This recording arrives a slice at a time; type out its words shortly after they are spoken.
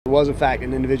There was, in fact,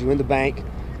 an individual in the bank,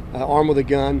 armed with a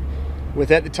gun,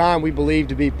 with, at the time, we believed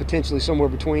to be potentially somewhere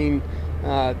between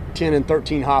 10 and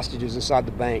 13 hostages inside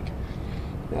the bank.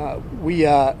 We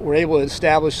were able to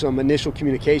establish some initial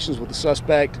communications with the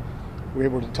suspect. We were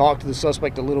able to talk to the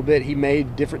suspect a little bit. He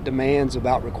made different demands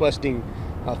about requesting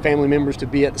family members to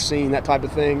be at the scene, that type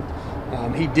of thing.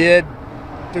 He did,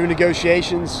 through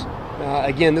negotiations,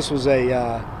 again, this was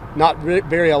a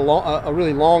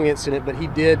really long incident, but he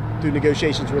did, through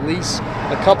negotiations, release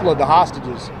a couple of the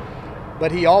hostages.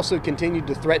 But he also continued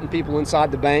to threaten people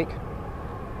inside the bank.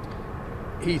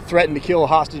 He threatened to kill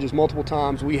hostages multiple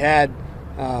times. We had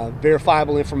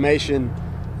verifiable information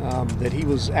that he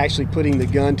was actually putting the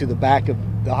gun to the back of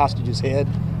the hostage's head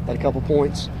at a couple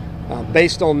points.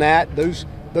 Based on that,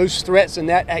 those threats and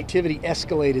that activity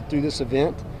escalated through this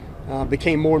event,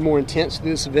 became more and more intense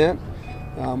through this event.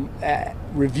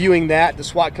 Reviewing that, the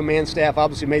SWAT command staff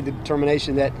obviously made the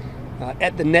determination that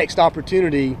at the next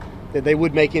opportunity that they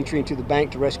would make entry into the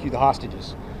bank to rescue the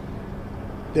hostages.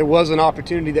 There was an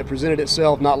opportunity that presented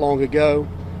itself not long ago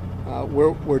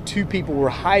where two people were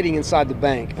hiding inside the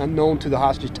bank, unknown to the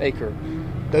hostage taker.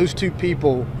 Those two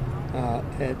people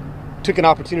took an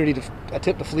opportunity to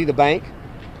attempt to flee the bank.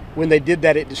 When they did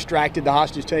that, it distracted the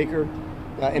hostage taker,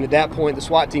 and at that point the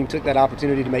SWAT team took that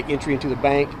opportunity to make entry into the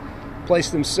bank,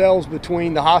 placed themselves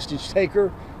between the hostage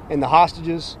taker and the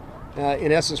hostages,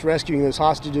 in essence rescuing those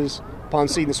hostages. Upon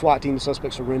seeing the SWAT team, the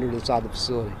suspect surrendered inside the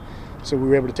facility. So we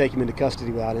were able to take him into custody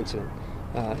without incident,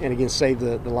 and again save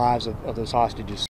the lives of those hostages.